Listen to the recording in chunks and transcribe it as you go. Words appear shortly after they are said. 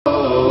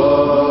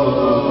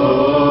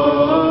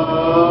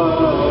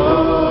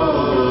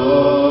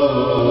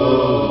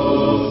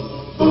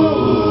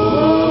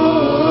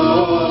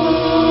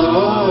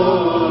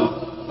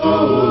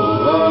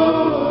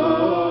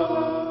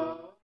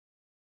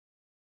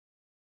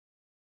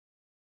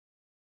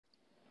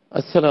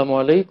আসসালামু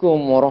আলাইকুম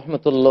ওয়া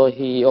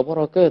রাহমাতুল্লাহি ওয়া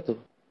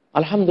বারাকাতুহু।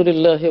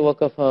 আলহামদুলিল্লাহি ওয়া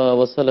কাফা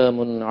ওয়া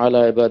সালামুন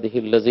আলা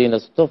ইবাদিহিল্লাযিনা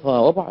ইসতাফা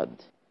ওয়া বা'দ।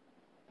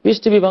 পিস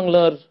টিভি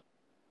বাংলার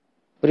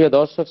প্রিয়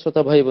দর্শক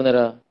শ্রোতা ভাই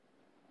বোনেরা,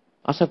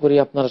 আশা করি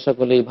আপনারা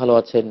সকলেই ভালো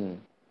আছেন।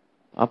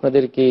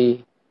 আপনাদেরকে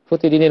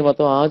প্রতিদিনের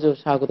মতো আজও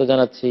স্বাগত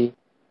জানাচ্ছি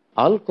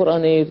আল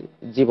কোরআনের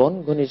জীবন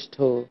ঘনিষ্ঠ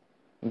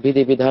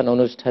বিধি বিধান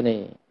অনুষ্ঠানে,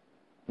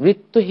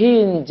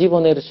 মৃত্যুহীন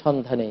জীবনের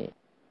সন্ধানে।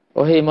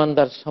 ওহে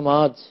ইমানদার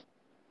সমাজ,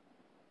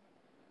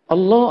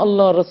 আল্লাহ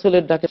আল্লাহ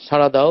রসুলের ডাকে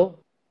সাড়া দাও।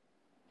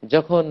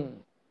 যখন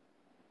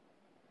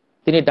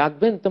তিনি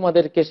ডাকবেন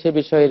তোমাদেরকে সে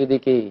বিষয়ের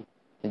দিকে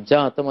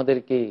যা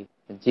তোমাদেরকে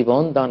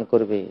জীবন দান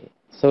করবে।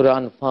 সূরা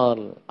আনফাল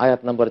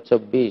আয়াত নম্বর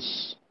 24।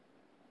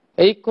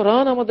 এই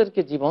কোরআন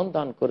আমাদেরকে জীবন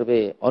দান করবে,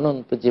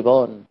 অনন্ত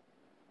জীবন,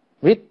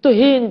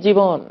 মৃত্যুহীন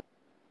জীবন।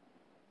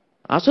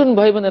 আসুন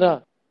ভাই বোনেরা,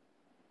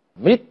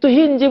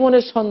 মৃত্যুহীন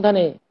জীবনের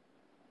সন্ধানে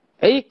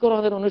এই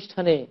কোরআনের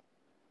অনুষ্ঠানে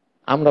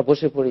আমরা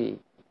বসে পড়ি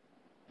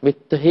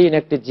মৃত্যুহীন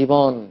একটি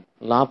জীবন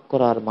লাভ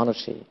করার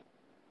মানসে।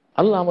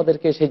 আল্লাহ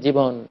আমাদেরকে সেই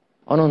জীবন,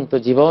 অনন্ত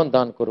জীবন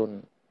দান করুন।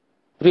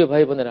 প্রিয়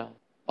ভাই বোনেরা,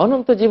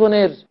 অনন্ত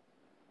জীবনের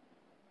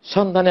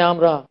সন্ধানে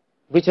আমরা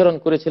বিচরণ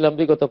করেছিলাম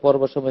বিগত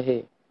পর্বসমূহে।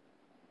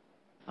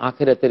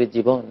 আখিরাতের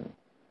জীবন,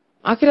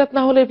 আখিরাত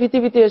না হলে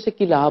পৃথিবীতে এসে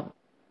কি লাভ?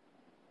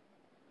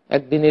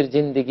 একদিনের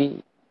জিন্দেগি,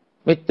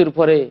 মৃত্যুর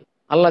পরে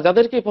আল্লাহ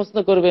যাদেরকে প্রশ্ন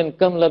করবেন,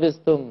 কাম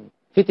লাবিস্তুম,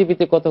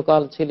 পৃথিবীতে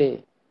কতকাল ছিলে?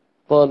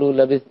 ক্বালু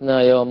লাবিসনা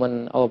ইয়াওমান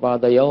আও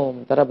বা'দা ইয়াওম,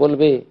 তারা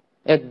বলবে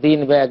একদিন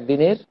বা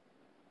একদিনের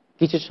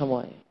কিছু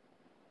সময়।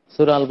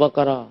 সূরা আল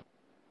বাকারা,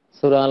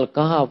 সূরা আল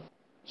কাহফ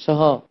সহ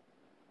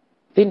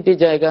 3টি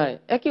জায়গায়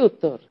একই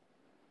উত্তর।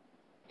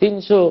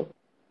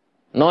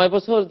 309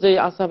 বছর যে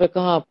আসহাবে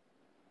কাহফ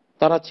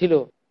তারা ছিল,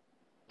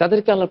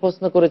 তাদেরকে আল্লাহ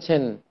প্রশ্ন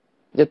করেছেন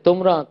যে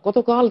তোমরা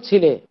কতকাল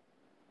ছিলে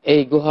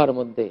এই গুহার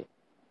মধ্যে।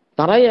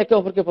 তারাই একে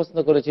অপরকে প্রশ্ন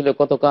করেছিল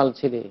কতকাল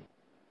ছিলে।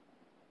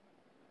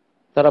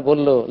 তারা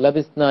বলল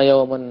লাবিসনা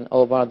ইয়াওমান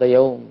আও বা'দা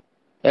ইয়াওম,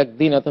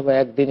 একদিন অথবা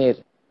একদিনের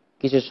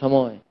কিছু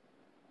সময়।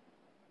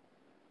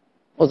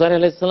 উযাইর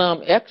আলাইহিস সালাম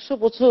 100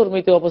 বছর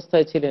মৃত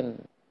অবস্থায় ছিলেন।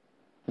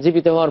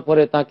 জীবিত হওয়ার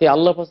পরে তাকে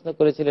আল্লাহ প্রশ্ন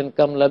করেছিলেন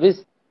কাম লাবিস,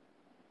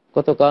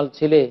 কতকাল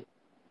ছিলে?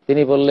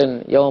 তিনি বললেন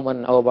ইয়াওমান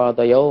আও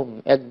বা'দা ইয়াওম,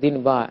 একদিন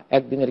বা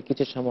একদিনের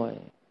কিছু সময়।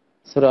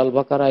 সূরা আল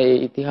বাকারায় এই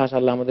ইতিহাস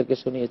আল্লাহ আমাদেরকে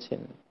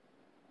শুনিয়েছেন।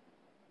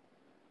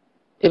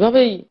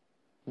 এভাবেই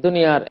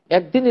দুনিয়ার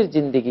একদিনের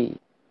জিন্দেগি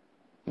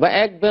বা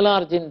এক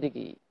বেলার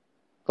জিন্দেগি,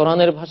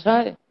 কোরআনের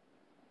ভাষায়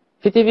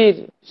পৃথিবীর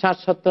 60,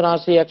 70,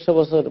 80, 100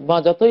 বছর বা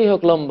যতই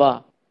হোক লম্বা,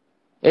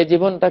 এই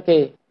জীবনটাকে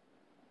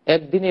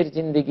একদিনের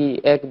জিন্দেগি,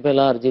 এক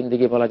বেলার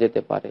জিন্দেগি বলা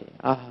যেতে পারে।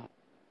 আহা,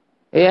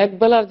 এই এক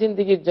বেলার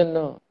জিন্দেগির জন্য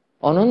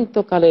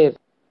অনন্তকালের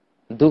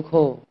দুঃখ,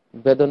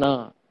 বেদনা,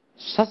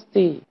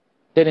 শাস্তি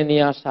টেনে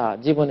নিয়ে আসা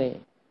জীবনে,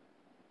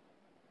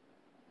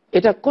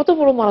 এটা কত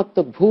বড়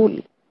মারাত্মক ভুল।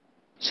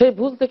 সেই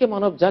ভুল থেকে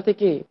মানব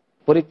জাতিকে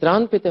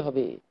পরিত্রাণ পেতে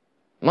হবে,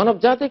 মানব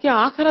জাতিকে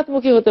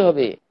আখিরাতমুখী হতে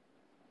হবে।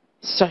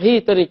 সহি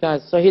তরিকায়,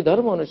 সহি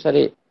ধর্ম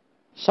অনুসারে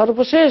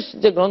সর্বশেষ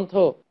যে গ্রন্থ,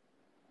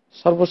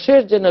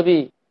 সর্বশেষ যে নবী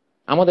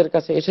আমাদের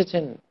কাছে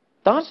এসেছেন,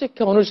 তার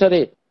শিক্ষা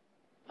অনুসারে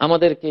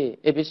আমাদেরকে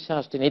এই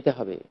বিশ্বাসটি নিতে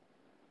হবে।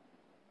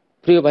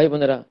 প্রিয় ভাই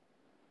বোনেরা,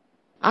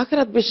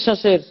 আখিরাত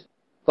বিশ্বাসের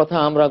কথা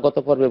আমরা গত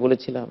পর্বে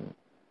বলেছিলাম।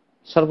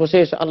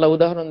 সর্বশেষ আল্লাহ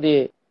উদাহরণ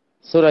দিয়ে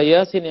সূরা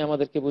ইয়াসিনে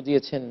আমাদেরকে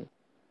বুঝিয়েছেন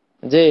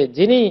যে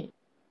যিনি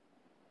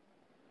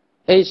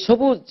এই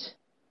সবুজ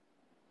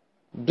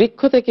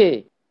বৃক্ষ থেকে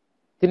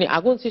তিনি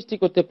আগুন সৃষ্টি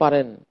করতে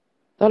পারেন,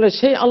 তাহলে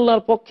সেই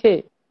আল্লাহর পক্ষে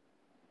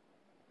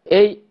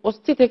এই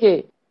অস্থি থেকে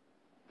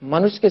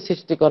মানুষকে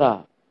সৃষ্টি করা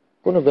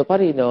কোনো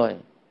ব্যাপারই নয়।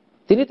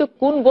 তিনি তো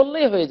কোন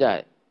বললেই হয়ে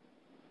যায়,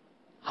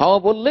 হাওয়া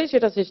বললেই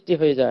সেটা সৃষ্টি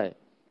হয়ে যায়।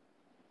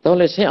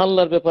 তাহলে সেই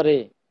আল্লাহর ব্যাপারে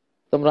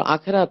তোমরা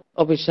আখিরাত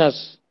অবিশ্বাস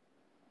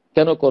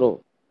কেন করো?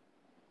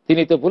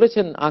 তিনি তো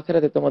বলেছেন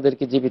আখিরাতে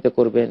তোমাদেরকে জীবিত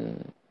করবেন।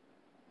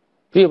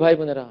 প্রিয় ভাই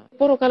বোনেরা,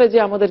 পরকালে যে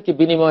আমাদেরকে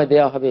বিনিময়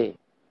দেয়া হবে,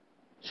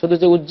 শুধু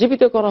যে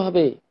উজ্জীবিত করা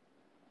হবে,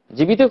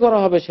 জীবিত করা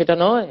হবে সেটা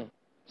নয়,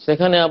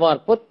 সেখানে আবার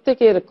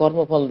প্রত্যেকের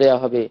কর্মফল দেয়া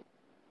হবে।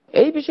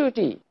 এই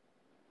বিষয়টি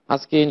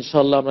আজকে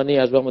ইনশাআল্লাহ আমরা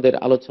নিয়ে আসবো আমাদের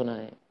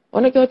আলোচনায়।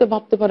 অনেকে হয়তো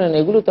ভাবতে পারেন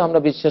এগুলো তো আমরা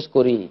বিশ্বাস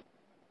করি।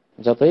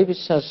 যতই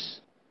বিশ্বাস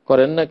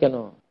করেন না কেন,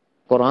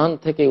 কোরআন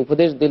থেকে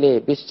উপদেশ দিলে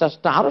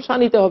বিশ্বাসটা আরো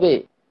শানিত হবে,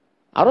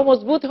 আরো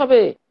মজবুত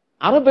হবে,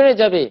 আরো বেড়ে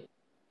যাবে।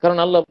 কারণ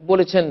আল্লাহ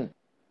বলেছেন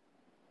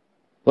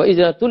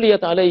ওয়াইজা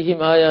তুলিয়াত আলাইহিম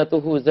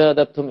আয়াতুহু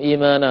যাদাতহুম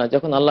ঈমানা,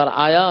 যখন আল্লাহর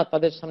আয়াত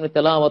তাদের সামনে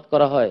তেলাওয়াত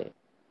করা হয়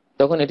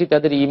তখন এটি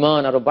তাদের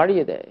ঈমান আরো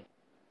বাড়িয়ে দেয়।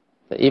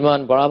 তো ঈমান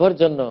বাড়াবার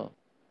জন্য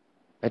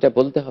এটা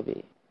বলতে হবে।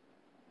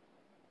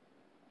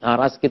 আর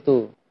আজকে তো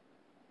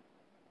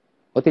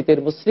অতীতের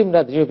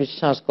মুসলিমরা দৃঢ়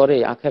বিশ্বাস করে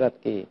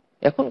আখিরাতকে।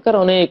 এখনকার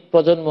অনেক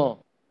প্রজন্ম,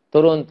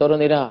 তরুণ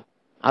তরুণীরা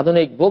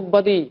আধুনিক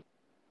ভোগবাদী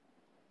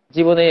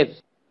জীবনের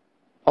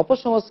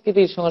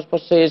অপসংস্কৃতির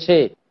সংস্পর্শে এসে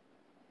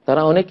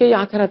তারা অনেকেই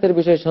আখিরাতের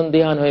বিষয়ে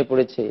সন্দিহান হয়ে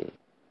পড়েছে।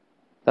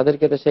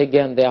 তাদেরকে তো সেই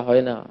জ্ঞান দেয়া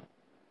হয় না।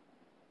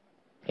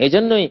 এই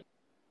জন্যই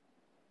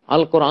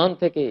আল কোরআন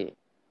থেকে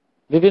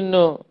বিভিন্ন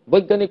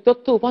বৈজ্ঞানিক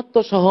তথ্য উপাত্ত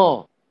সহ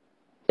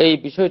এই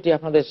বিষয়টি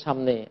আপনাদের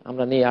সামনে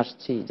আমরা নিয়ে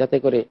আসছি, যাতে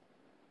করে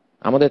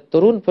আমাদের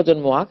তরুণ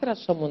প্রজন্ম আখিরাত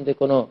সম্বন্ধে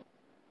কোনো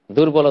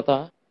দুর্বলতা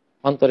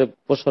অন্তরে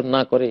পোষণ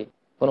না করে,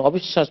 কোনো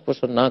অবিশ্বাস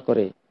পোষণ না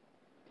করে,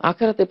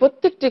 আখিরাতে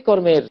প্রত্যেকটি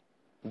কর্মের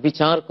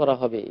বিচার করা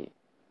হবে।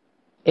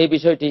 এই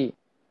বিষয়টি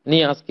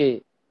নিয়ে আজকে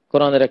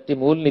কোরআনের একটি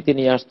মূল নীতি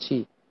নিয়ে আসছি।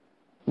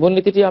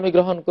 মূলনীতিটি আমি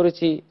গ্রহণ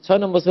করেছি 6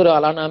 নম্বর সূরা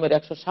আল আনআমের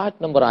 160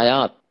 নম্বর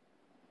আয়াত,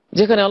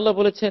 যেখানে আল্লাহ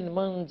বলেছেন,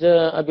 মান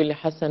জাআ বিল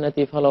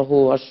হাসানাতি ফালাহু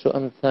আশরু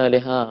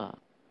আমসালিহা।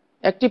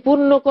 একটি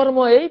পূর্ণ কর্ম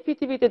এই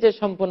পৃথিবীতে যে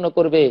সম্পন্ন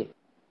করবে,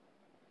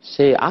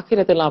 সে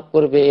আখিরাতে লাভ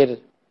করবে এর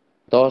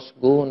 10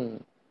 গুণ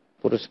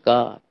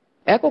পুরস্কার।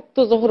 এক ওয়াক্ত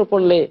যোহর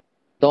পড়লে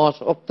 10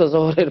 ওয়াক্ত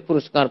যোহরের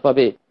পুরস্কার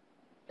পাবে,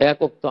 এক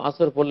ওয়াক্ত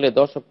আসর পড়লে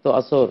 10 ওয়াক্ত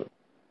আসর,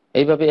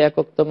 এইভাবে এক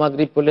ওয়াক্ত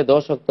মাগরিব পড়লে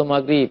 10 ওয়াক্ত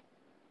মাগরিব,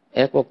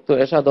 এক ওয়াক্ত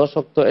এশা 10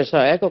 ওয়াক্ত এশা,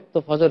 এক ওয়াক্ত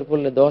ফজর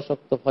পড়লে 10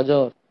 ওয়াক্ত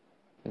ফজর,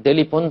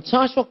 ডেলি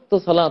 50 ওয়াক্ত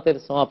সালাতের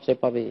সওয়াব সে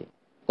পাবে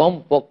কম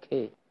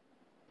পক্ষে।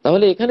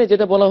 তাহলে এখানে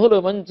যেটা বলা হলো,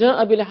 মান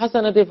জাআ বিল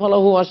হাসানাতি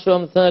ফালাহু আশরু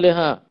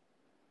আমসালিহা,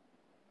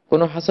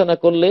 কোন হাসানা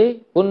করলে,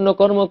 পুণ্য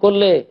কর্ম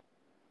করলে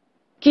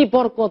কি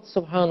বরকত,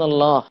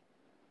 সুবহানাল্লাহ,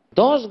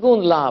 10 গুণ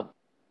লাভ।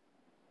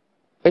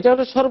 এটা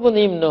হলো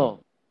সর্বনিম্ন।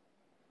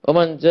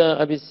 ওমান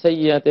জাআ বিস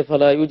সাইয়্যাতি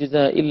ফালা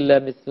ইউজজা ইল্লা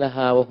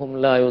মিসলাহা ওয়া হুম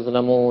লা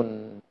ইউজলামুন।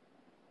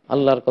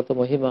 আল্লাহর কত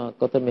মহিমা,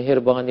 কত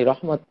মেহেরবানি,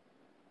 রহমত।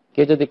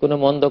 কে যদি কোনো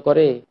মন্দ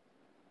করে,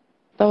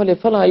 তাহলে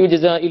ফালা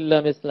ইউজজা ইল্লা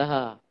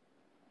মিসলাহা,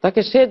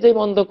 তাকে সে যে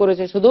মন্দ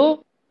করেছে শুধু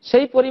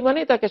সেই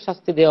পরিমাণেই তাকে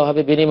শাস্তি দেওয়া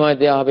হবে, বিনিময়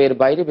দেওয়া হবে, এর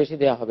বাইরে বেশি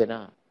দেওয়া হবে না।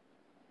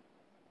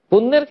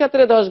 পুণ্যের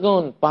ক্ষেত্রে 10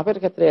 গুণ, পাপের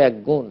ক্ষেত্রে 1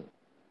 গুণ।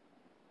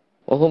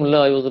 ওয়া হুম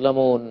লা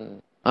ইউজলামুন,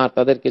 আর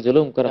তাদেরকে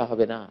জুলুম করা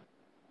হবে না।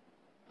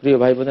 প্রিয়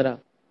ভাই বোনেরা,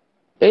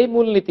 এই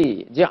মূলনীতি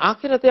যে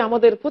আখিরাতে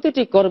আমাদের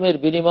প্রতিটি কর্মের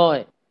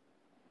বিনিময়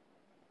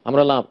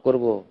আমরা লাভ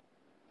করব,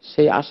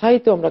 সেই আশাই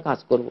তো আমরা কাজ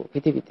করব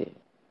পৃথিবীতে।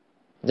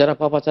 যারা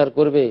পাপাচার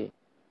করবে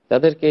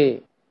তাদেরকে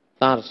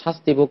তার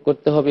শাস্তি ভোগ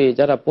করতে হবে,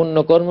 যারা পুণ্য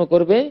কর্ম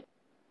করবে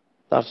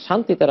তার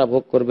শান্তি তারা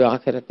ভোগ করবে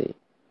আখিরাতে।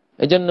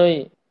 এজন্যই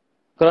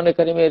কোরআনে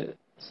কারীমের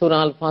সূরা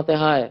আল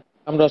ফাতিহায়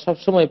আমরা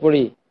সবসময়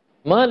পড়ি,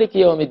 মালিক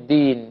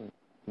ইয়াউমিদ্দিন,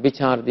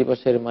 বিচার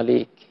দিবসের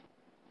মালিক।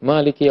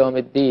 মালিক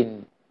ইয়াউমিদ্দিন,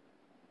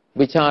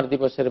 বিচার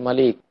দিবসের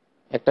মালিক।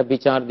 একটা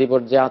বিচার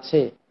দিবস যে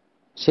আছে,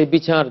 সেই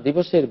বিচার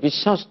দিবসের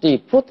বিশ্বাসটি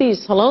প্রতি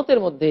সালাতের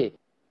মধ্যে,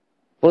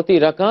 প্রতি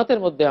রাকাতের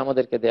মধ্যে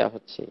আমাদেরকে দেয়া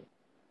হচ্ছে।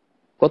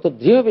 কত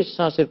দৃঢ়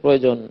বিশ্বাসের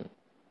প্রয়োজন।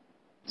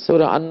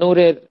 সূরা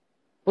আন-নূরের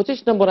 25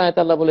 নম্বর আয়াতে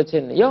আল্লাহ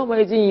বলেছেন,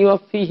 ইয়াউমাইযিন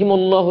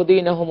ইউওয়াফফিহিমুল্লাহু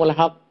দীনাহুমুল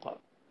হক।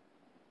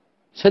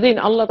 সেদিন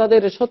আল্লাহ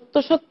তাদের সত্য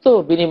সত্য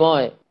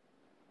বিনিময়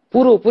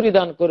পুরোপুরি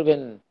দান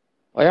করবেন।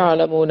 ওয়া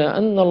ইয়ালামুনা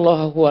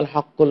আন্নাল্লাহা হুয়াল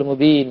হাক্কুল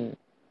মুবিন।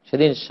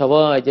 সেদিন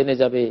সবাই জেনে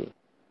যাবে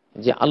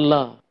যে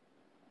আল্লাহ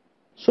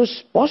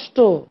সুস্পষ্ট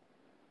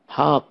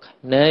হক,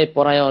 ন্যায়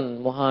পরায়ণ,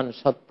 মহান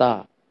সত্তা,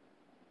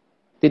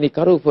 তিনি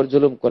কারো উপর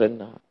জুলুম করেন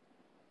না।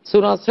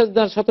 সূরা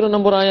সাজদার 17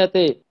 নম্বর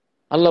আয়াতে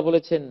আল্লাহ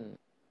বলেছেন,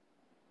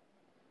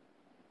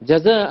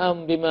 জাযাআম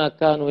বিমা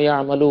কানু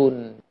ইয়ামালুন।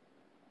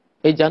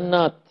 এই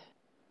জান্নাত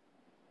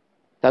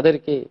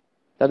তাদেরকে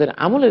তাদের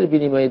আমলের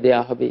বিনিময়ে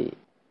দেয়া হবে।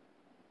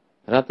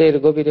 রাতের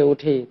গভীরে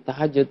উঠে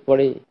তাহাজ্জুদ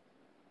পড়ে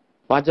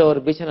পাজর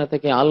বিছানা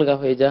থেকে আলগা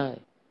হয়ে যায়,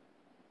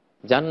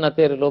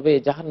 জান্নাতের লোভে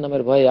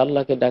জাহান্নামের ভয়ে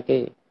আল্লাহকে ডাকে,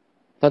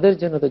 তাদের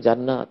জন্য তো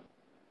জান্নাত,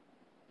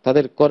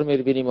 তাদের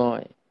কর্মের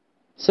বিনিময়।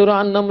 সূরা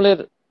আন-নামলের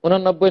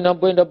 89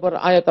 নম্বর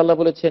আয়াত আল্লাহ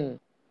বলেছেন,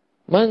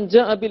 মান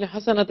জাআ বিল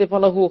হাসানাতি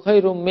ফালাহু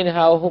খায়রুম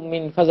মিনহা ওয়া হুম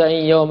মিন ফাজাইন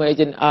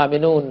ইয়াওমাইযিন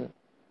আমিনুন।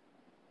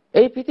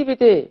 এই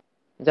পৃথিবীতে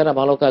যারা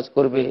ভালো কাজ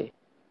করবে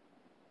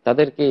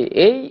তাদেরকে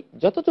এই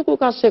যতটুকু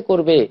কাজ সে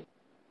করবে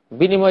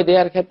বিনিময়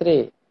দেওয়ার ক্ষেত্রে,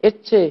 এর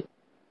চেয়ে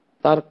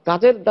তার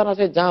কাজের দ্বারা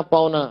সে যা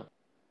পাওনা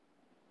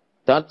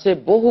তার চেয়ে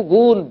বহু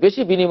গুণ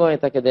বেশি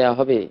বিনিময়ে তাকে দেয়া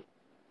হবে।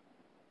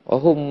 ওয়া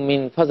হুম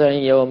মিন ফাজাইন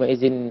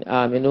ইয়াওমাইযিন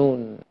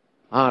আমিনুন।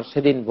 আর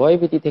সেদিন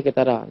ভয়ভীতি থেকে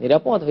তারা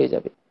নিরাপদ হয়ে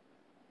যাবে,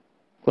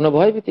 কোনো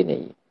ভয়ভীতি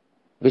নেই।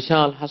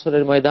 বিশাল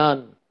হাসরের ময়দান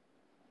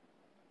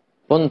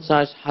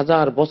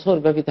 50,000 বছর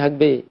ব্যাপী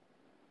থাকবে।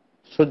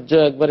 সূর্য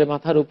একবারে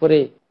মাথার উপরে,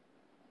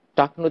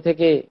 টাকনু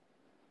থেকে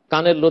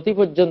কানের লতি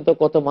পর্যন্ত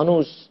কত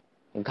মানুষ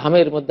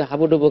ঘামের মধ্যে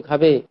হাবুডুবু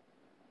খাবে।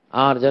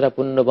 আর যারা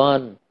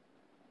পুণ্যবান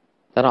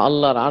তারা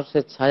আল্লাহর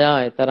আরশের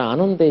ছায়ায় তারা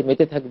আনন্দে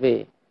মেতে থাকবে।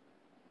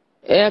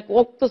 এক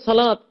ওয়াক্ত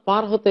সালাত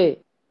পার হতে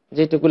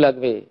যেটুকু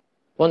লাগবে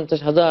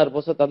 50,000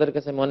 বছর তাদের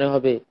কাছে মনে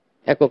হবে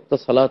এক ওয়াক্ত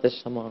সালাতের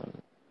সমান।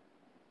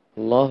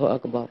 আল্লাহু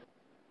আকবার।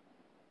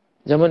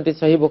 যেমনটি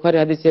সহিহ বুখারী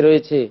হাদিসে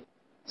রয়েছে,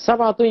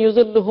 সাবাতু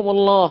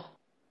ইউযিল্লুহুমুল্লাহ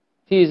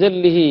ফি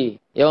যিল্লিহি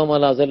ইয়াওমা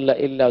লা যিল্লা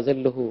ইল্লা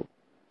যিল্লুহু।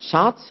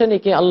 7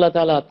 শ্রেণীকে আল্লাহ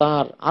তাআলা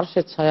তার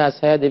আরশের ছায়ায়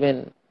ছায়া দিবেন,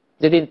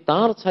 যেদিন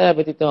তার ছায়া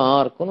ব্যতীত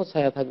আর কোনো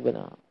ছায়া থাকবে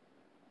না।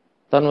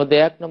 তার মধ্যে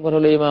 1 নম্বর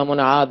হলো ইমামুন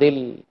আদিল,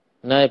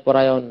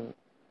 ন্যায়পরায়ণ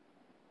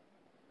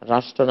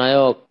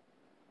রাষ্ট্রনায়ক,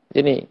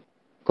 যিনি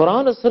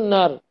কোরআন ও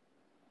সুন্নাহর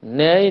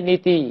ন্যায়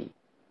নীতি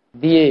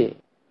দিয়ে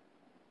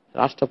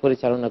রাষ্ট্র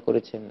পরিচালনা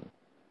করেছেন,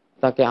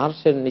 তাকে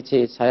আরশের নিচে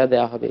ছায়া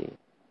দেয়া হবে।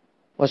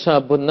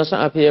 ওয়াশাবুন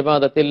নাশআ ফি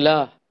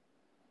ইবাদাতিল্লাহ,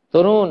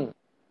 তরুণ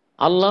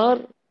আল্লাহর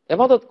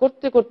ইবাদত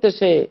করতে করতে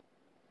সে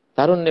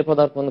তারুণ্যে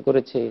পদার্পণ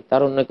করেছে,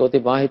 তারুণ্যকে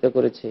অতিবাহিত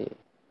করেছে,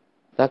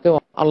 তাকেও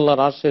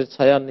আল্লাহর আরশের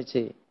ছায়ার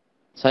নিচে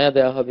ছায়া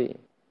দেওয়া হবে।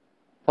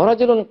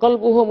 ফারাজুলুন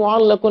কলবুহু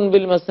মুআল্লাকুন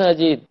বিল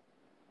মাসাজিদ,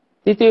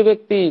 তৃতীয়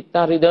ব্যক্তি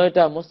তার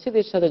হৃদয়টা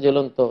মসজিদের সাথে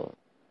জ্বলন্ত,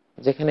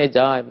 যেখানে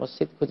যায়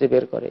মসজিদ খুঁজে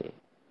বের করে,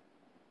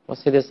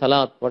 মসজিদে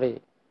সালাত পড়ে,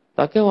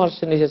 তাকেও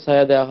আরশের নিচে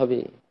ছায়া দেওয়া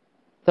হবে।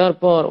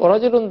 তারপর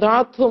ওয়ারাজুলুন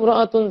দাআতহু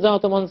ইমরাআতুন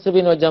যাতু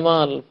মানসিবিন ওয়া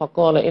জামাল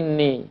ফাকালা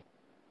ইন্নী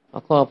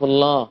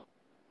আখাফুল্লাহ,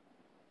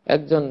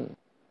 একজন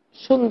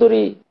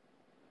সুন্দরী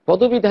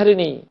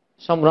পদবীধারিণী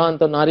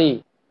সম্ভ্রান্ত নারী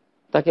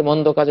তাকে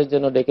মন্দ কাজের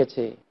জন্য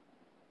ডেকেছে।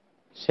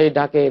 সেই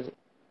ডাকের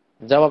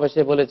জবাবে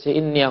সে বলেছে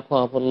ইন্নী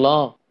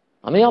আখাফুল্লাহ,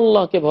 আমি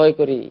আল্লাহকে ভয়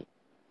করি।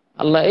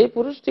 আল্লাহ এই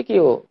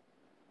পুরুষটিকেও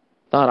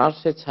তার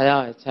আরশের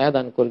ছায়ায়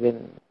ছায়াদান করবেন।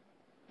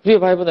 প্রিয়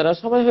ভাই বোনেরা,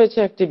 সময় হয়েছে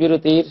একটি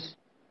বিরতির।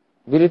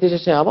 বিরতি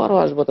শেষে আবারও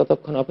আসবো,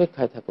 ততক্ষণ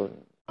অপেক্ষায় থাকুন।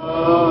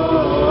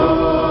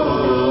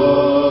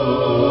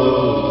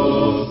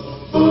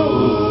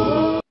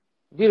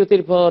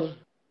 বিরতির পর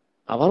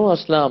আবারও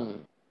আসলাম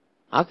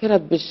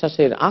আখিরাত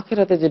বিশ্বাসের,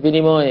 আখিরাতে যে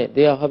বিনিময়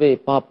দেয়া হবে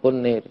পাপ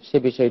পুণ্যের, সে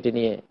বিষয়টি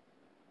নিয়ে।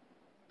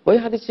 ওই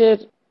হাদিসের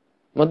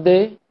মধ্যে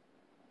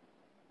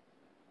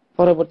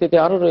পরবর্তীতে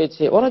আরো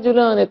রয়েছে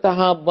ওয়ারাজুলানে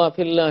তাহাব্বা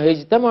ফিল্লাহ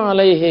ইজতামা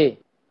আলাইহি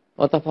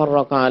ওয়া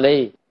তাফাররাকা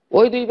আলাইহি,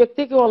 ওই দুই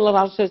ব্যক্তিকে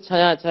আল্লাহর আরশের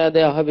ছায়া ছায়া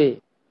দেয়া হবে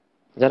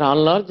যারা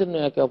আল্লাহর জন্য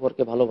একে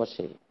অপরকে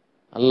ভালোবাসে।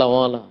 আল্লাহ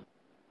ওয়ালা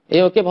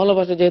এই ওকে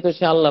ভালোবাসে যেহেতু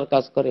সে আল্লাহর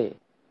কাজ করে,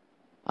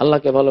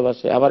 আল্লাহকে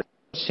ভালোবাসে, আবার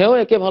সেও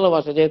একে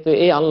ভালোবাসে যেহেতু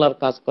এই আল্লাহর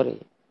কাজ করে,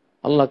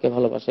 আল্লাহকে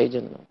ভালোবাসে, এই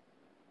জন্য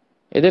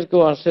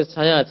এদেরকেও আরশের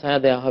ছায়া ছায়া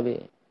দেয়া হবে।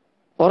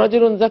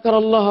 ওয়ারাজুলুন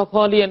যাকারাল্লাহ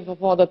খালিয়ান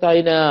ফাফাদাত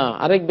আইনা,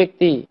 আরেক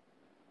ব্যক্তি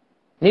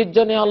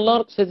নির্জনে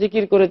আল্লাহর সে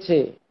জিকির করেছে,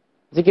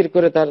 জিকির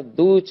করে তার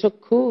দুই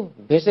চক্ষু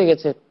ভেসে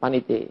গেছে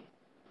পানিতে,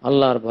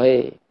 আল্লাহর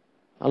ভয়ে,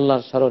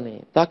 আল্লাহর স্মরণে,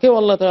 তাকেও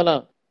আল্লাহ তাআলা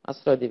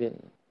আশ্রয় দিবেন।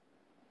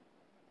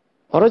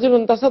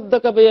 রাজুলুন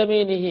তাসাদ্দাকা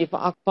বিয়ামিনিহি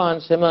ফাআকফা আন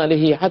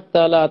শিমালিহি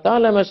হাত্তা লা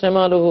তা'লামা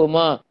শিমালুহু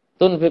মা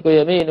তুনফিকু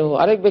ইয়ামিনুহু,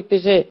 আরেক ব্যক্তি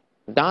সে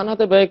ডান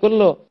হাতে ব্যয়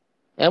করলো,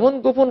 এমন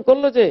গোপন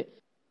করলো যে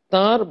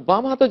তার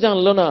বাম হাতে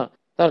জানলো না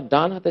তার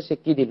ডান হাতে সে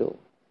কি দিল।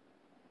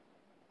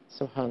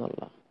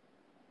 সুবহানাল্লাহ।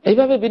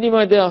 এইভাবে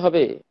বিনিময় দেওয়া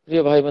হবে।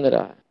 প্রিয় ভাই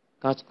বোনেরা,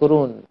 কাজ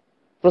করুন,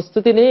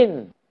 প্রস্তুতি নিন।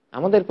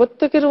 আমাদের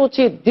প্রত্যেকের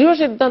উচিত দৃঢ়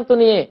সিদ্ধান্ত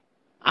নিয়ে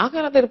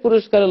আখিরাতের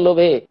পুরস্কারের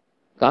লোভে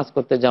কাজ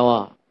করতে যাওয়া।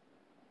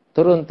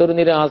 তরুণ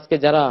তরুণীরা আজকে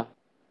যারা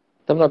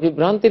তোমরা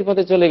বিভ্রান্তির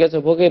পথে চলে গেছো,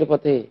 ভোগের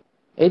পথে,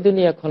 এই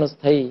দুনিয়া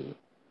ক্ষণস্থায়ী,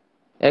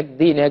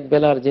 একদিন এক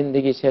বেলার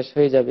জিন্দেগি শেষ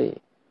হয়ে যাবে,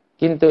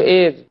 কিন্তু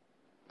এর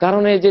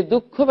কারণে যে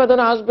দুঃখ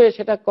বেদনা আসবে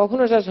সেটা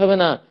কখনো শেষ হবে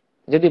না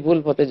যদি ভুল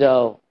পথে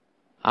যাও।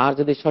 আর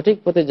যদি সঠিক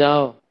পথে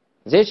যাও,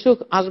 যে সুখ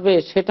আসবে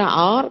সেটা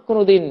আর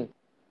কোনোদিন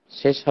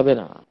শেষ হবে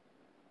না।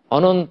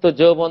 অনন্ত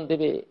যৌবন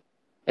দেবে,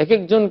 এক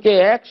একজনকে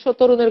 100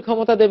 তরুণের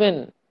ক্ষমতা দেবেন।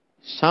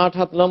 60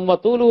 হাত লম্বা,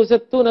 তুলু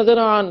সেত্তু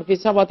নাজরান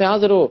ফিসাবাতে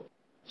আজরো,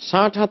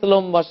 60 হাত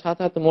লম্বা, 7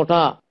 হাত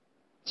মোটা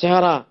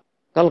চেহারা,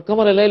 কাল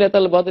কমরে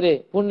লাইলাতুল বদরে,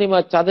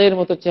 পূর্ণিমার চাঁদের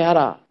মতো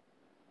চেহারা।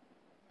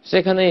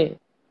 সেখানে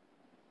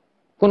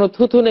কোনো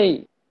থুথু নেই,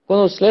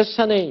 কোনো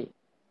শ্লেষা নেই।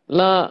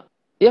 লা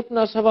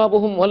ইয়াফনা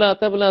শাবাবুহুম ওয়ালা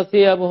তাবলা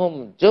সিয়াবুহুম,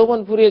 যৌবন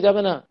ফুরিয়ে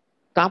যাবে না,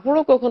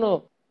 কাপড়ও কখনো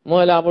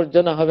ময়লা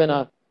আবর্জনা হবে না।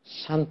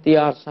 শান্তি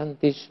আর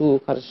শান্তি,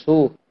 সুখ আর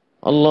সুখ।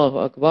 আল্লাহু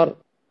আকবার।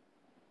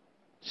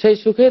 সেই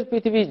সুখের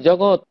পৃথিবী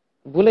জগৎ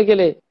ভুলে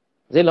গেলে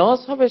যে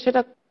লস হবে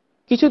সেটা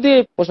কিছু দিয়ে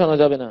পোষানো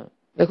যাবে না।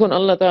 দেখুন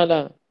আল্লাহ তাআলা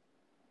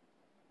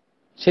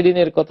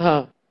সেদিনের কথা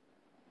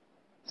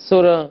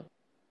সূরা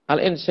আল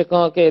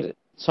ইনশিকাকের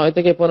 6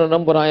 থেকে 15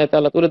 নম্বর আয়াতে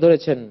আল্লাহ তুলে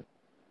ধরেছেন।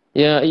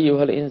 ইয়া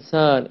আইয়ুহাল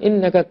ইনসান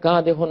ইন্নাকা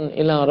কাদিহুন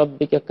ইলা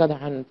রাব্বিকা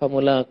কাদহান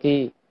ফামুলাকি,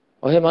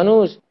 ওহে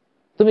মানুষ,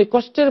 তুমি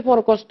কষ্টের পর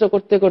কষ্ট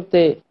করতে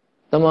করতে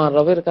তোমার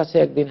রবের কাছে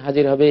একদিন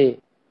হাজির হবে,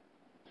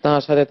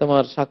 তার সাথে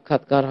তোমার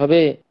সাক্ষাৎকার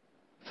হবে।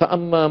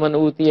 ফাআম্মা মান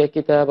উতিয়া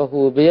কিতাবাহু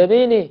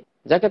বিয়ামিনি,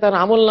 যাকে তার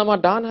আমলনামা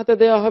ডান হাতে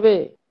দেওয়া হবে।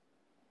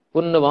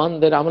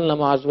 পুণ্যবানদের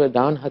আমলনামা আসবে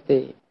ডান হাতে।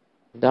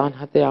 ডান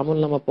হাতে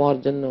আমলনামা পাওয়ার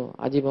জন্য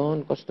আজীবন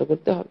কষ্ট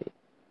করতে হবে,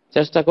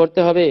 চেষ্টা করতে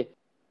হবে।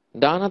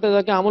 ডান হাতে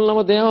যাকে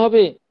আমলনামা দেওয়া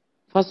হবে,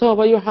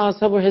 ফাসাওফা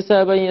ইউহাসাবু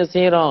হিসাবান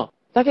ইয়াসীরা,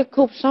 তাকে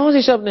খুব সহজ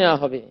হিসাব নেওয়া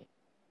হবে।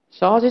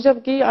 সহজ হিসাব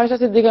কি? আয়েশা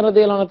সিদ্দিকা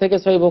রাদিয়াল্লাহু আনহা থেকে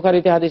সহিহ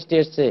বুখারীতে হাদিসটি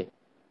এসেছে,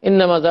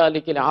 ইন্নামা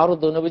যালিকাল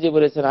আরদু, নবীজি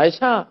বলেছেন,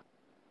 আয়েশা,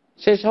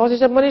 সেই সহজ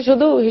হিসাব মানে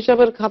শুধু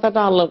হিসাবের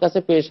খাতাটা আল্লাহর কাছে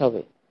পেশ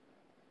হবে,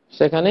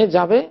 সেখানে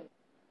যাবে,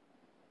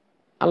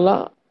 আল্লাহ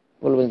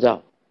বলবেন যাও,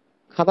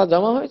 খাতা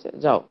জমা হয়েছে,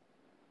 যাও।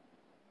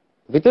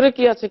 ভিতরে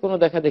কি আছে কোনো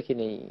দেখা দেখি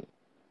নেই।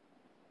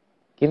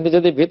 কিন্তু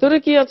যদি ভিতরে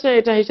কি আছে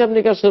এটা হিসাব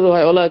নিকাশ শুরু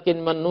হয়, ওয়ালাকিন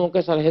মান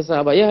নুকাশাল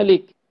হিসাবা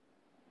ইয়াহলিক,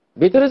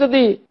 ভিতরে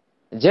যদি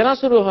জেরা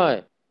শুরু হয়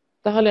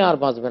তাহলে আর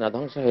বাঁচবে না,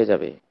 ধ্বংস হয়ে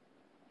যাবে।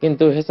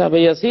 কিন্তু হিসাবে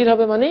ইয়াসির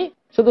হবে মানে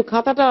শুধু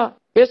খাতাটা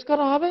পেশ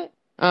করা হবে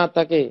আর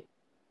তাকে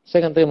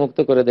সেখান থেকে মুক্ত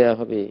করে দেয়া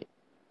হবে।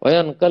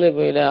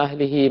 ওয়ায়ানকালিবু ইলা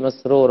আহলিহি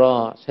মাসরুরা,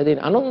 সেদিন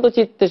আনন্দ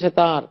চিত্তে সে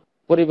তার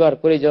পরিবার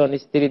পরিজন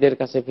স্ত্রীদের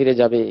কাছে ফিরে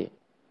যাবে।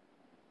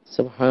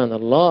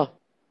 সুবহানাল্লাহ।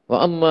 ওয়া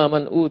আম্মা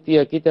মান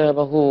উতিয়া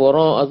কিতাবাহু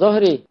ওয়ারা'a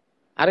যাহরি,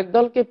 আরেক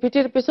দলকে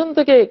পিঠের পেছন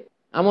থেকে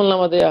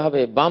আমলনামা দেয়া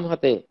হবে বাম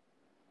হাতে।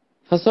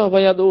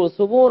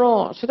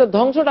 সেটা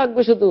ধ্বংস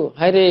ডাকবে শুধু,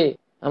 হায় রে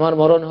আমার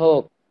মরণ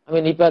হোক, আমি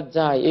নিপাত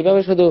যাই,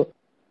 এইভাবে শুধু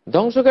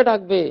ধ্বংসকে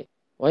ডাকবে।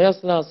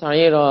 ওয়াসলা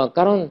সাইরা,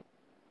 কারণ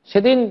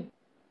সেদিন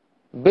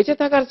বেঁচে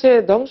থাকার চেয়ে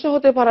ধ্বংস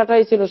হতে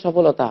পারাটাই ছিল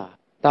সফলতা।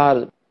 তার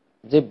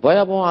যে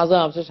ভয়াবহ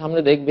আযাব সে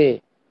সামনে দেখবে,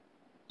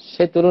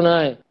 সে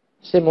তুলনায়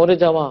সে মরে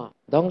যাওয়া,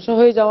 ধ্বংস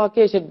হয়ে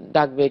যাওয়াকে সে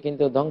ডাকবে,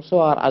 কিন্তু ধ্বংস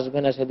আর আসবে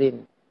না সেদিন,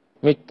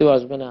 মৃত্যু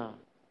আসবে না,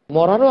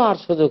 মরারও আর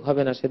সুযোগ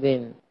হবে না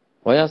সেদিন।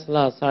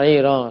 ওয়াসলা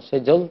সাইরা, সে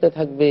জ্বলতে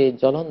থাকবে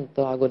জ্বলন্ত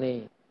আগুনে।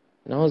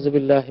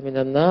 নাউযুবিল্লাহি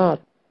মিনান নার।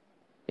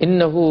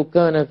 ইন্নাহু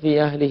কানা ফি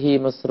আহলিহি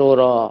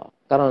মাসরুরা,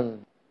 কারণ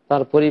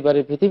তার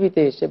পরিবারের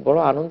পৃথিবীতে সে বড়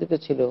আনন্দিত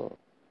ছিল।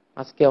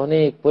 আজকে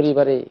অনেক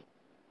পরিবারে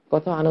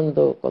কত আনন্দ,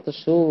 কত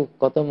সুখ,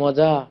 কত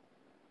মজা,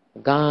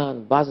 গান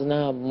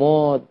বাজনা,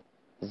 মদ,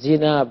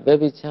 জিনা,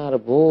 ব্যভিচার,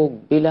 ভোগ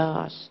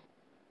বিলাস,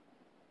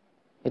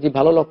 এটি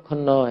ভালো লক্ষণ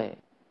নয়।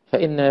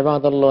 ফাইন্না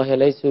ইবাদাল্লাহি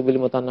লাইসু বিল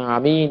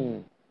মুতানাআমিন।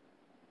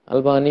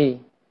 আলবানী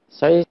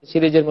সহিহ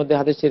সিরিজের মধ্যে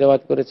হাদিসটি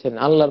riwayat করেছেন,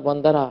 আল্লাহর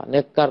বান্দারা,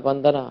 নেককার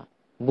বান্দারা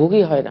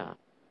ভোগী হয় না,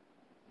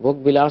 ভোগ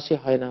বিলাসী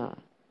হয় না।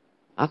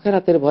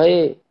 আখিরাতের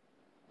ভয়ে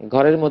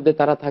ঘরের মধ্যে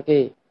তারা থাকে।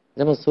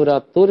 যেমন সূরা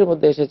তুরের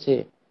মধ্যে এসেছে,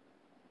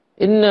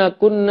 ইন্না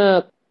কুন্না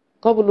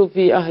ক্বাবলু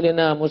ফি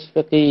আহলিনা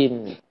মুশফিকিন,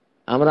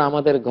 আমরা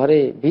আমাদের ঘরে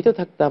ভীত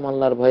থাকতাম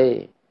আল্লাহর ভয়ে।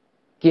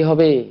 কি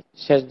হবে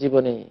শেষ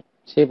জীবনে,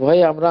 সে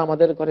ভয়ে আমরা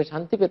আমাদের ঘরে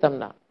শান্তি পেতাম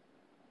না।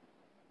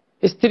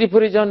 স্ত্রী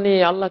পরিজন নিয়ে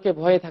আল্লাহকে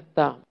ভয়ে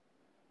থাকতাম।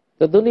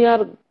 তো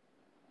দুনিয়ার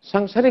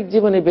সাংসারিক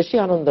জীবনে বেশি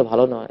আনন্দ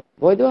ভালো নয়।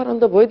 বৈধ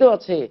আনন্দ বৈধ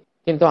আছে,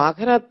 কিন্তু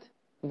আখিরাত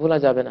ভোলা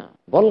যাবে না।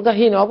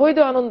 বলগাহীন অবৈধ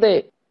আনন্দে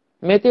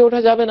মেতে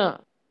ওঠা যাবে না।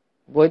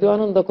 বৈধ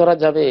আনন্দ করা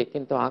যাবে,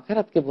 কিন্তু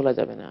আখিরাতকে ভোলা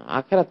যাবে না।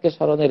 আখিরাতকে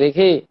স্মরণে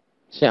রেখে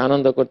সে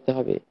আনন্দ করতে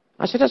হবে।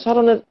 আর সেটা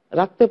স্মরণে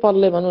রাখতে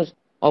পারলে মানুষ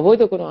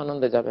অবৈধ কোনো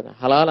আনন্দে যাবে না,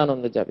 হালাল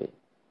আনন্দে যাবে।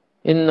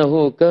 ইন্নাহু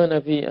কানা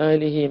ফি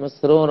আহলিহি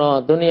মাসরুরা,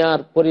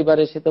 দুনিয়ার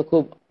পরিবারে সে তো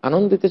খুব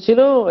আনন্দিত ছিল,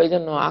 এই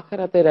জন্য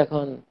আখিরাতের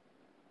এখন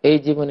এই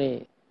জীবনে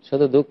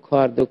শুধু দুঃখ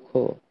আর দুঃখ।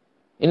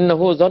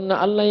 ইন্নাহু যান্না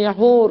আল্লা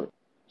ইয়াহুর,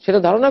 সেটা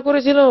ধারণা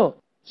করেছিল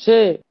সে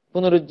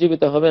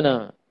পুনরুজ্জীবিত হবে না,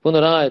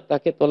 পুনরায়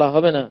তাকে তোলা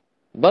হবে না।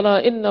 বালা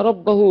ইন্না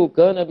রাব্বাহু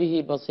কানা বিহি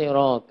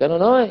বাসীরা, কেন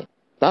নয়,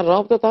 তার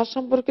রব তো তার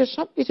সম্পর্কে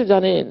সবকিছু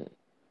জানেন,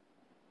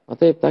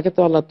 অতএব তাকে তো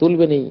আল্লাহ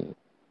তুলবেনই।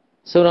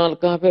 সূরা আল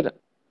কাহফের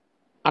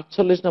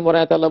 48 নম্বর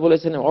আয়াতে আল্লাহ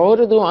বলেছেন,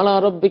 উরিদু আলা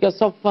রাব্বিকা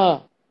সাফফা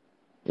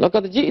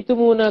লাকাদ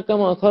জিতুমুনা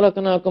কামা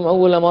খালাকনাকুম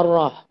আউওয়ালা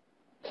মাররাহ,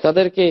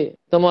 তাদেরকে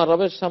তোমার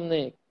রবের সামনে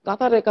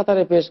কাতারে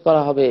কাতারে পেশ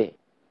করা হবে।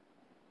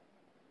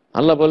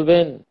 আল্লাহ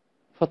বলবেন,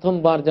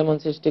 প্রথমবার যেমন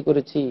সৃষ্টি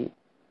করেছি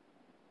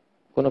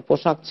কোনো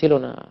পোশাক ছিল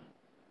না,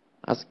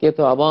 আজকে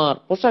তো আবার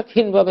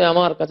পোশাকহীন ভাবে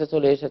আমার কাছে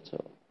চলে এসেছো।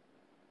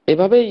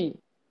 এভাবেই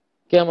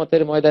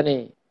কিয়ামতের ময়দানে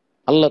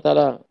আল্লাহ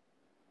তাআলা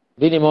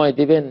বিনিময়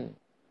দিবেন।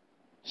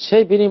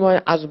 সেই বিনিময়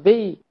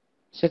আসবেই,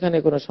 সেখানে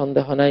কোনো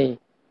সন্দেহ নাই।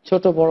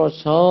 ছোট বড়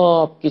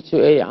সব কিছু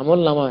এই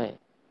আমলনামায়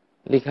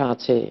লেখা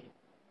আছে।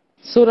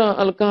 সূরা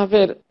আল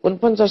কাহফের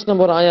 49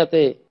 নম্বর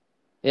আয়াতে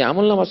এই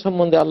আমলনামা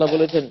সম্বন্ধে আল্লাহ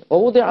বলেছেন,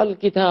 ওউদে আল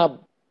কিতাব,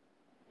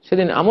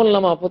 সেদিন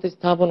আমলনামা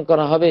প্রতিস্থাপন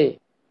করা হবে,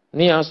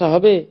 নিয়ে আসা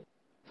হবে।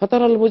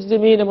 ফাতারাল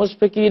মুজরিমিনা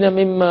মুশফিকিনা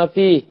মিম্মা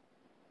ফিহি,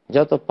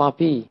 যত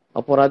পাপী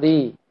অপরাধী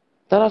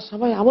তারা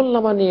সবাই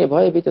আমলনামা নিয়ে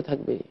ভয়ে ভীত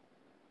থাকবে।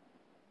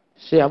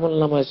 সে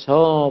আমলনামায়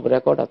সব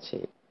রেকর্ড আছে।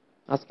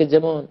 আজকে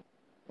যেমন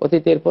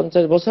অতীতের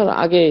 50 বছর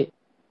আগে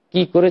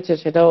কি করেছে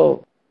সেটাও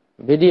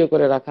ভিডিও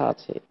করে রাখা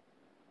আছে,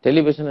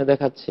 টেলিভিশনে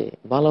দেখাচ্ছে।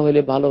 ভালো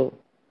হলে ভালো,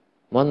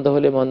 মন্দ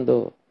হলে মন্দ।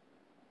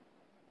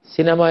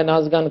 সিনেমায়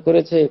নাচ গান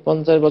করেছে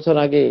 50 বছর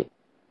আগে,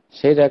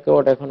 সেই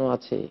রেকর্ড এখনো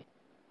আছে।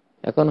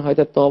 এখন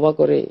হয়তো তওবা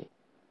করে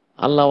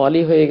আল্লাহ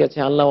ওয়ালি হয়ে গেছে,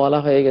 আল্লাহ ওয়ালা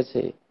হয়ে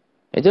গেছে।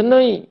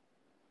 এজন্যই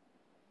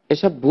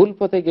এসব ভুল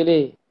পথে গেলে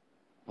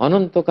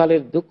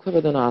অনন্তকালের দুঃখ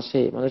বেদনা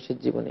আসে মানুষের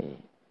জীবনে।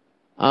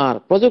 আর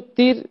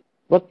প্রযুক্তির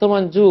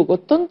বর্তমান যুগ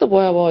অত্যন্ত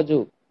ভয়াবহ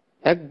যুগ।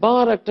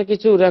 একবার একটা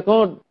কিছু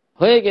রেকর্ড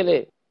হয়ে গেলে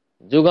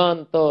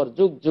যুগান্তর,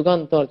 যুগ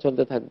যুগান্তর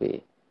চলতে থাকবে।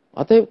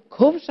 অতএব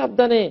খুব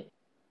সাবধানে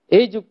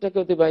এই যুগটাকে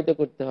অতিবাহিত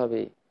করতে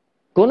হবে।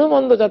 কোনো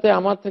মন্দ যাতে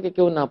আমার থেকে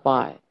কেউ না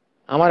পায়।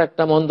 আমার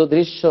একটা মন্দ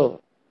দৃশ্য,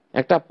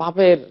 একটা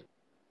পাপের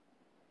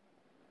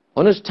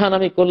অনুষ্ঠান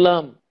আমি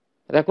করলাম,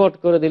 রেকর্ড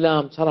করে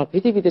দিলাম, সারা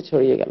পৃথিবীতে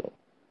ছড়িয়ে গেল,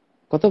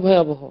 কত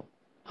ভয়াবহ।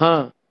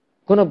 হ্যাঁ,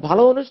 কোনো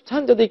ভালো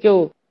অনুষ্ঠান যদি কেউ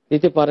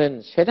দিতে পারেন,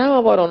 সেটাও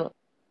আবার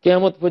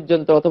কিয়ামত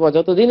পর্যন্ত অথবা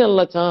যতদিন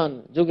আল্লাহ চান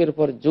যুগের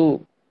পর যুগ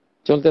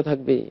চলতে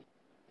থাকবে,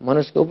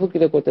 মানুষকে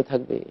উপকৃত করতে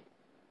থাকবে,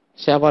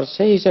 সে আবার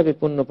সেই হিসাবে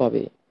পুণ্য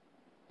পাবে।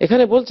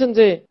 এখানে বলছেন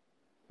যে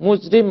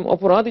মুজরিম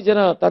অপরাধী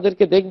যারা,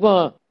 তাদেরকে দেখবা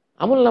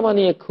আমলনামা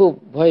নিয়ে খুব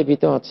ভয়ে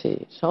ভীত আছে।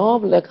 সব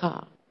লেখা,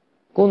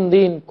 কোন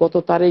দিন কত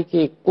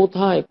তারিখে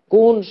কোথায়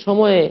কোন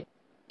সময়ে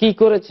কি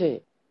করেছে,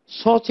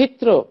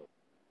 সচিত্র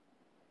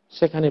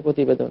সেখানে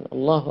প্রতিবেদন।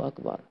 আল্লাহু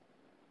আকবার।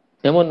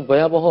 এমন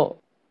ভয়াবহ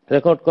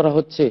রেকর্ড করা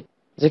হচ্ছে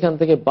যেখান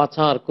থেকে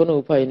বাঁচার কোনো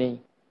উপায় নেই।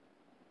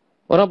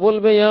 ওরা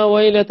বলবে, ইয়া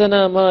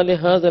ওয়াইলাতানা মা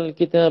লিহাযাল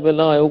কিতাবি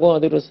লা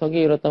ইউগাদিরু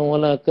সাগীরাতান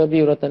ওয়ালা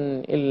কাবীরাতান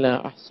ইল্লা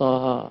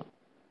আহসাহা।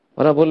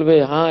 ওরা বলবে,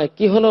 হায়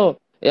কি হলো,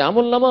 এই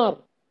আমলনামার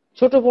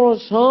ছোট বড়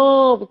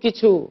সব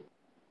কিছু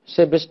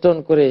সে বেষ্টন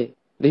করে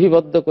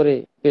লিপিবদ্ধ করে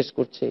পেশ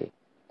করছে।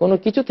 কোনো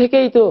কিছু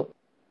থেকেই তো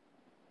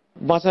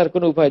বাঁচার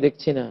কোনো উপায়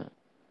দেখছি না।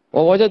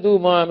 ওয়াজাদু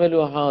মা আমিলু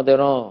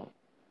হাদিরা,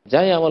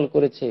 যাই আমল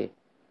করেছে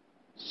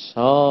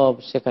সব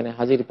সেখানে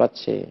হাজির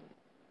পাচ্ছে।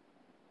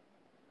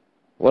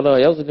 ওয়ালা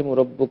ইয়াজলিমু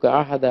রাব্বুকা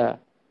আহাদা,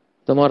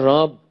 তোমার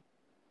রব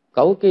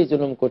কাউকেই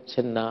জুলুম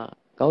করছেন না,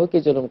 কাউকে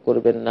জুলুম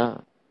করবেন না।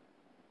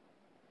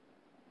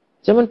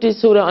 যেমনটি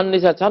সূরা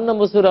আন-নিসা 4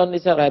 নম্বর সূরা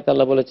আন-নিসার আয়াতে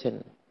আল্লাহ বলেছেন,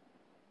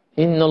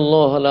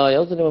 ইন্নাল্লাহা লা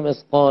ইয়াজলিমু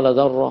মিসকালা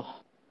যাররাহ,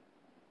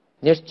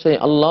 নিশ্চয়ই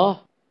আল্লাহ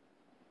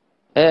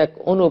এক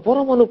অণু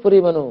পরমাণু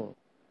পরিমাণও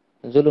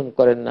জুলুম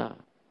করেন না,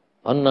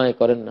 অন্যায়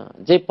করেন না।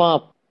 যে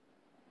পাপ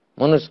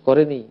মানুষ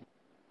করেনি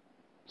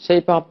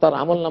সেই পাপ তার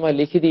আমলনামায়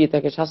লিখে দিয়ে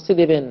তাকে শাস্তি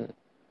দিবেন,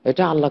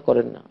 এটা আল্লাহ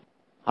করেন না।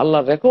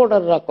 আল্লাহর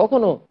রেকর্ডাররা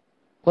কখনো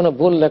কোনো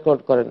ভুল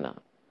রেকর্ড করেন না,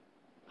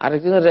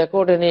 আরেকজনের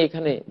রেকর্ড এনে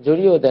এখানে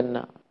জড়িয়েও দেন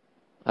না।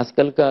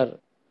 আজকালকার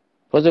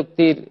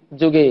প্রযুক্তির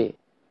যুগে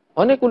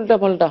অনেক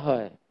উল্টাপাল্টা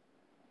হয়।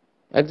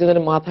 একজনের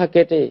মাথা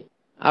কেটে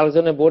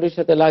আরেকজনের বডির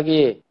সাথে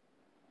লাগিয়ে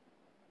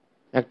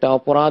একটা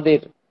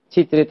অপরাধের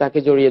চিত্রে তাকে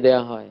জড়িয়ে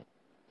দেওয়া হয়,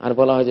 আর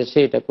বলা হয় যে সে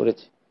এটা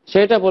করেছে, সে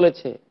এটা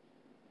বলেছে।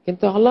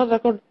 কিন্তু আল্লাহর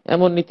রেকর্ড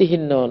এমন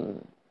নীতিহীন নন,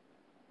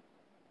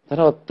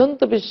 তারা অত্যন্ত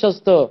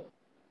বিশ্বস্ত,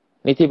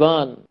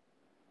 নীতিবান।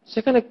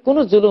 সেখানে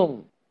কোনো জুলুম,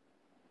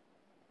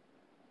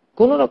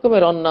 কোন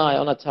রকমের অন্যায়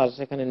অনাচার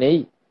সেখানে নেই,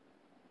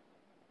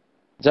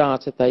 যা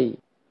আছে তাই।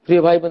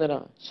 প্রিয় ভাই বোনেরা,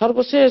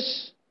 সর্বশেষ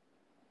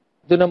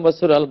 2 নম্বর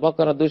সূরা আল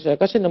বাকারা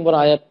 281 নম্বর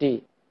আয়াতটি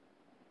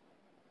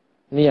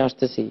নিয়ে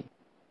আসতেছি।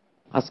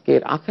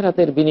 আজকের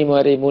আখিরাতের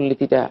বিনিময়ের এই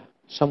মূলনীতিটা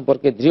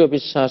সম্পর্কে দৃঢ়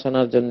বিশ্বাস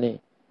আনার জন্য,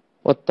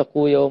 ওয়াত্তাকু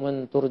ইয়াওমান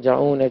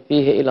তুরজাউনা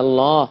ফীহি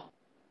ইলাল্লাহ,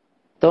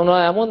 তোমরা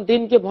এমন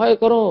দিনকে ভয়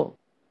করো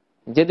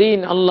যেদিন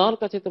আল্লাহর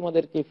কাছে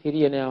তোমাদেরকে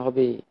ফিরিয়ে নেওয়া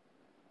হবে।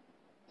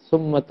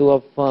 সুম্মা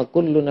তুওয়াফফা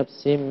কুল্লু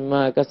নাফসিম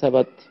মা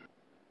কাসাবাত,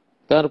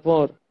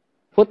 তারপর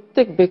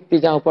প্রত্যেক ব্যক্তি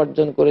যা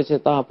উপার্জন করেছে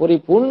তা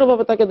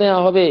পরিপূর্ণভাবে তাকে দেয়া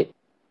হবে।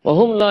 ওয়া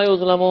হুম লা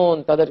ইউজলামুন,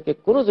 তাদেরকে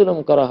কোনো জুলুম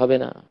করা হবে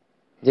না।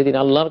 যেদিন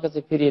আল্লাহর কাছে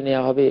ফিরিয়ে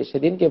নেওয়া হবে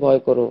সেদিনকে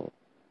ভয় করো,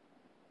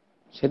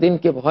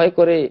 সেদিনকে ভয়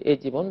করে এই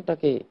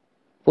জীবনটাকে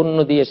পুণ্য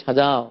দিয়ে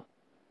সাজাও।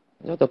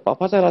 যত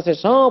পাপাচার আছে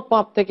সব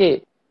পাপ থেকে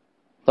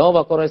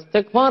তওবা করো,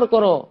 ইস্তেগফার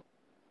করো,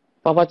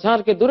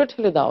 পাপাচারকে দূরে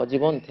ঠেলে দাও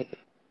জীবন থেকে।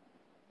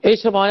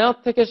 এইসব আয়াত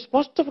থেকে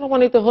স্পষ্ট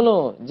প্রমাণিত হলো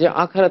যে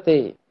আখিরাতে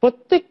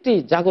প্রত্যেকটি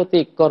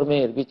জাগতিক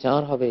কর্মের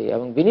বিচার হবে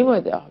এবং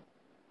বিনিময় দেওয়া হবে।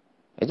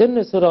 এজন্য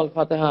সূরা আল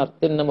ফাতিহার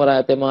 3 নম্বর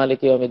আয়াতে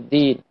মালিকি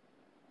ইয়াউমিদ্দিন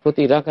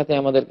প্রতি রাকাতে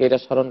আমাদেরকে এটা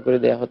স্মরণ করে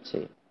দেওয়া হচ্ছে।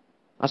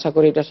 আশা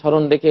করি এটা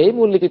স্মরণ রেখে এই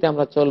মূলনীতিতে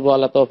আমরা চলবো।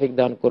 আল্লাহ তৌফিক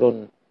দান করুন।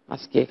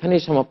 আজকে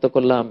এখানেই সমাপ্ত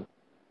করলাম।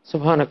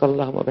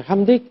 সুবহানাকাল্লাহুম্মা ওয়া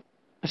বিহামদিক,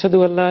 আশহাদু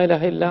আল্লা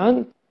ইলাহা ইল্লা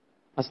আনতা,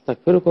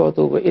 আস্তাগফিরুকা ওয়া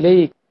আতুবু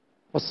ইলাইক।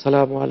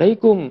 আসসালামু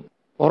আলাইকুম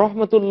ওয়া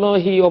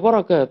রাহমাতুল্লাহি ওয়া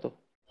বারাকাতুহু।